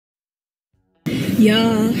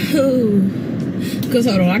Y'all, because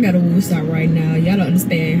hold on, I gotta stop right now. Y'all don't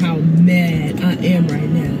understand how mad I am right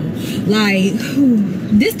now. Like,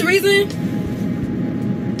 this the reason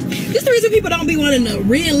people don't be wanting to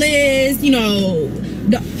re-enlist. You know,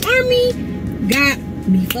 the army got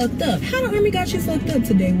me fucked up. How the army got you fucked up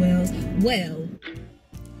today, Wells? Well,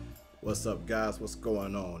 what's up, guys? What's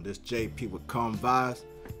going on? This JP with Calm Vibes,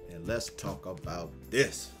 and let's talk about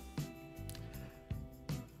this.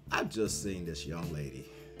 I've just seen this young lady.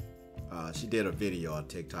 She did a video on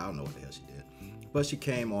TikTok. I don't know what the hell she did, but she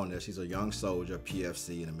came on there. She's a young soldier,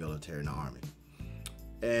 PFC in the military, in the army,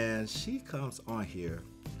 and she comes on here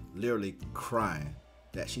literally crying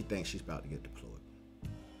that she thinks she's about to get deployed.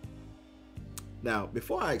 Now,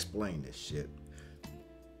 before I explain this shit,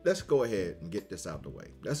 let's go ahead and get this out the way.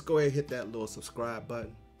 Let's go ahead and hit that little subscribe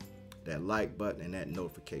button, that like button, and that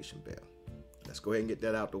notification bell. Let's go ahead and get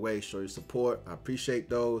that out the way, show your support. I appreciate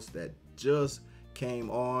those that just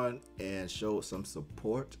came on and showed some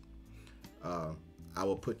support. I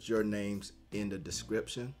will put your names in the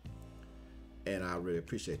description, and I really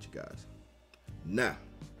appreciate you guys. Now,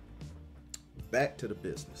 back to the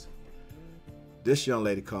business. This young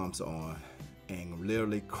lady comes on and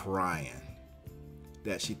literally crying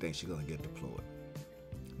that she thinks she's gonna get deployed.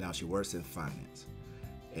 Now, she works in finance,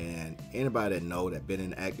 and anybody that know that been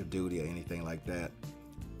in active duty or anything like that,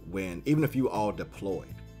 even if you all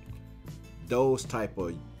deployed, those type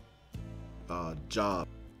of jobs,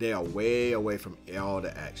 they are way away from all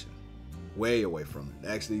the action, way away from it.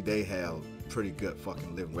 Actually, they have pretty good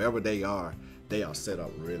fucking living. Wherever they are set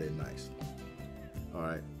up really nice. All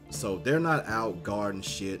right, so they're not out guarding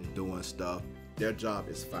shit and doing stuff. Their job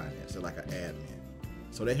is finance. They're like an admin.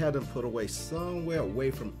 So they had them put away somewhere away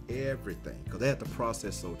from everything because they had to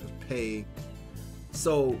process soldiers, pay.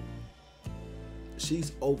 So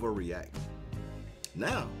she's overreacting.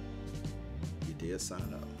 Now, you did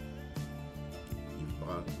sign up.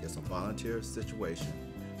 It's a volunteer situation.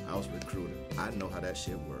 I was recruited. I know how that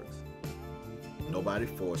shit works. Nobody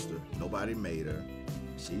forced her. Nobody made her.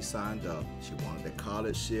 She signed up. She wanted that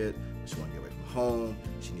college shit. She wanted to get away from home.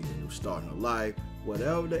 She needed a new start in her life.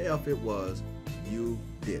 Whatever the F it was, you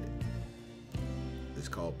did it. It's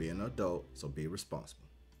called being an adult, so be responsible.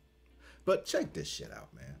 But check this shit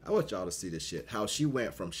out, man. I want y'all to see this shit. How she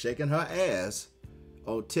went from shaking her ass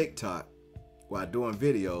on TikTok while doing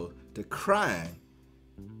videos to crying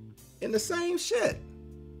in the same shit.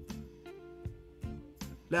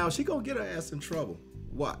 Now she gonna get her ass in trouble.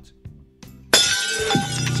 Watch.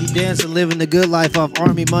 She dancing, living the good life off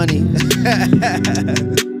army money.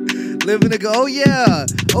 Living the good, oh yeah,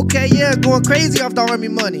 okay, yeah, going crazy off the army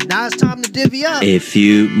money. Now it's time to divvy up. A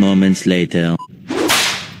few moments later.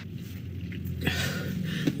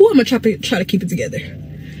 Well, I'm gonna try to keep it together.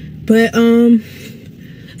 But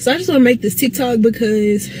so I just want to make this TikTok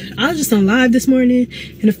because I was just on live this morning,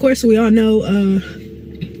 and of course we all know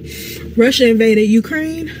Russia invaded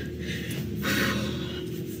Ukraine.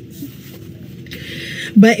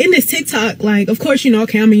 But in this TikTok, like, of course, you know,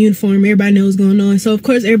 okay, I'm in uniform. Everybody knows what's going on. So, of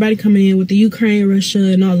course, everybody coming in with the Ukraine, Russia,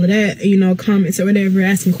 and all of that, you know, comments or whatever,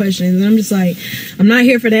 asking questions. And I'm just like, I'm not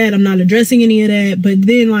here for that. I'm not addressing any of that. But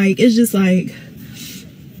then, like, it's just like,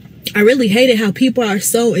 I really hated how people are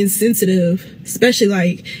so insensitive, especially,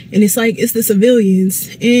 like, and it's like, it's the civilians.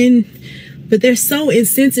 But they're so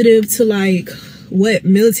insensitive to, like, what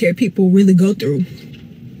military people really go through.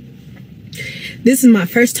 This is my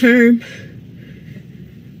first term.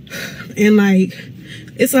 And like,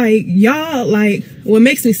 it's like, y'all, like, what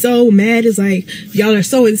makes me so mad is like, y'all are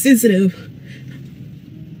so insensitive.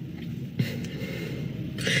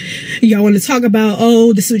 Y'all want to talk about,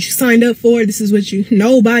 oh, this is what you signed up for. This is what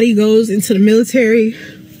nobody goes into the military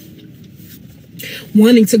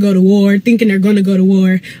wanting to go to war, thinking they're going to go to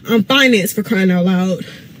war. I'm financed, for crying out loud.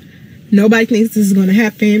 Nobody thinks this is going to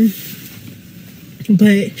happen.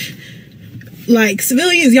 But like,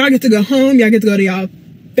 civilians, y'all get to go home. Y'all get to go to y'all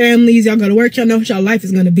families, y'all go to work, y'all know what y'all life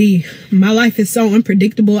is gonna be. My life is so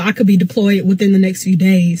unpredictable. I could be deployed within the next few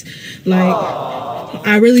days. Like,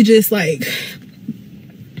 I really just, like,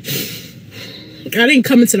 I didn't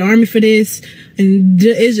come into the army for this, and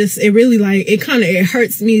it's just, it really, like, it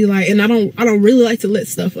hurts me, like, and I don't really like to let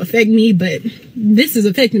stuff affect me, but this is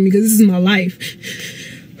affecting me because this is my life.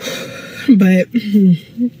 But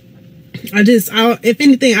if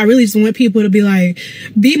anything, I really just want people to be like,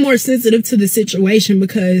 be more sensitive to the situation,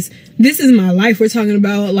 because this is my life we're talking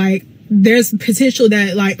about. Like, there's potential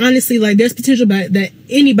that, like, honestly, like, there's potential that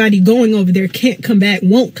anybody going over there can't come back,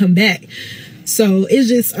 won't come back. So it's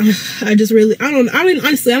just, I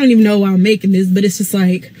don't even know why I'm making this, but it's just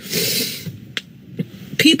like,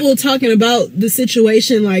 people talking about the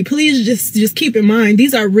situation, like, please just keep in mind,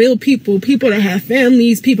 these are real people that have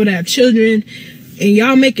families, people that have children, and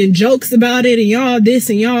y'all making jokes about it, and y'all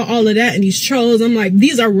this and y'all all of that, and these trolls. I'm like,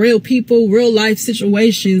 these are real people, real life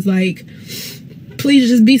situations. Like, please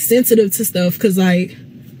just be sensitive to stuff, because, like,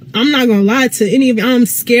 I'm not gonna lie to any of you, I'm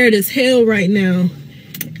scared as hell right now.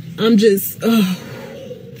 I'm just,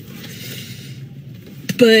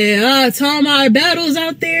 But to all my battles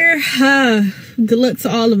out there, good luck to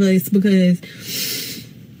all of us, because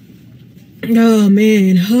oh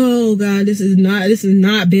man, oh god, this has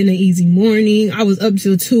not been an easy morning. I was up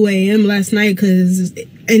till 2 a.m. last night, and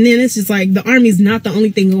then it's just like the Army's not the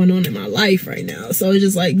only thing going on in my life right now. So it's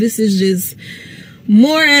just like, this is just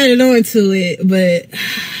more added on to it, but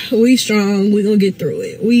we strong, we gonna get through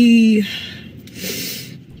it.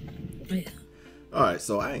 All right,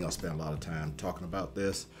 so I ain't gonna spend a lot of time talking about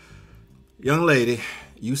this. Young lady,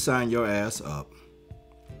 you sign your ass up.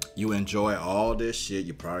 You enjoy all this shit.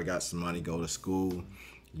 You probably got some money, go to school.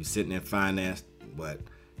 You sitting in finance, but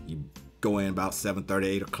you go in about 7:30,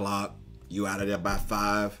 8 o'clock. You out of there by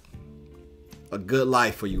 5. A good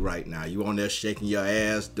life for you right now. You on there shaking your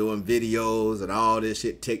ass, doing videos and all this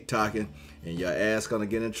shit, TikToking, and your ass gonna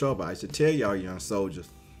get in trouble. I should tell y'all, young soldiers,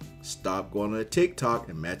 stop going on the TikTok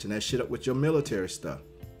and matching that shit up with your military stuff.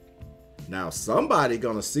 Now somebody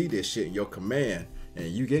gonna see this shit in your command, and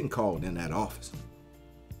you getting called in that office.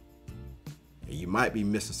 And you might be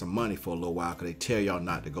missing some money for a little while because they tell y'all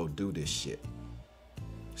not to go do this shit.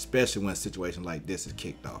 Especially when a situation like this is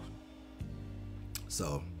kicked off.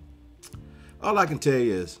 So, all I can tell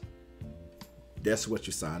you is, that's what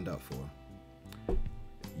you signed up for.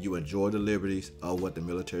 You enjoy the liberties of what the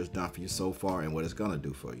military has done for you so far and what it's gonna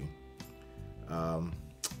do for you.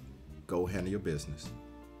 Go handle your business.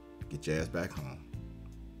 Get your ass back home.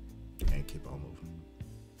 And keep on moving.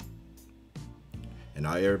 And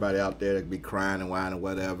now everybody out there that be crying and whining and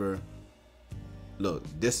whatever, look,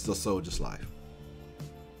 this is a soldier's life.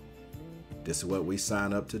 This is what we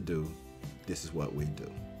sign up to do. This is what we do.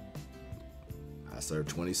 I served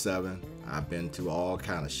 27. I've been to all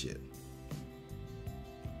kind of shit.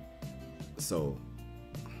 So,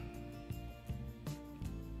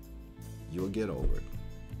 you'll get over it.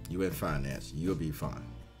 You in finance, you'll be fine.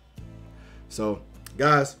 So,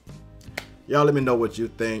 guys, y'all let me know what you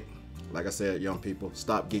think. Like I said, young people,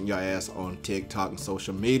 stop getting your ass on TikTok and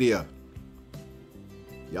social media.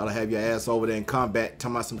 Y'all have your ass over there in combat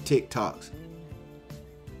talking about some TikToks.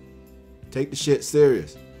 Take the shit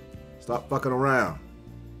serious. Stop fucking around.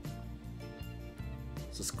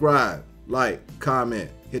 Subscribe, like,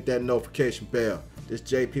 comment, hit that notification bell. This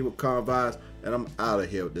JP with Convise, and I'm out of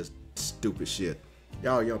here with this stupid shit.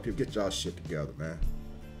 Y'all young people, get y'all shit together, man.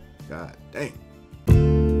 God dang.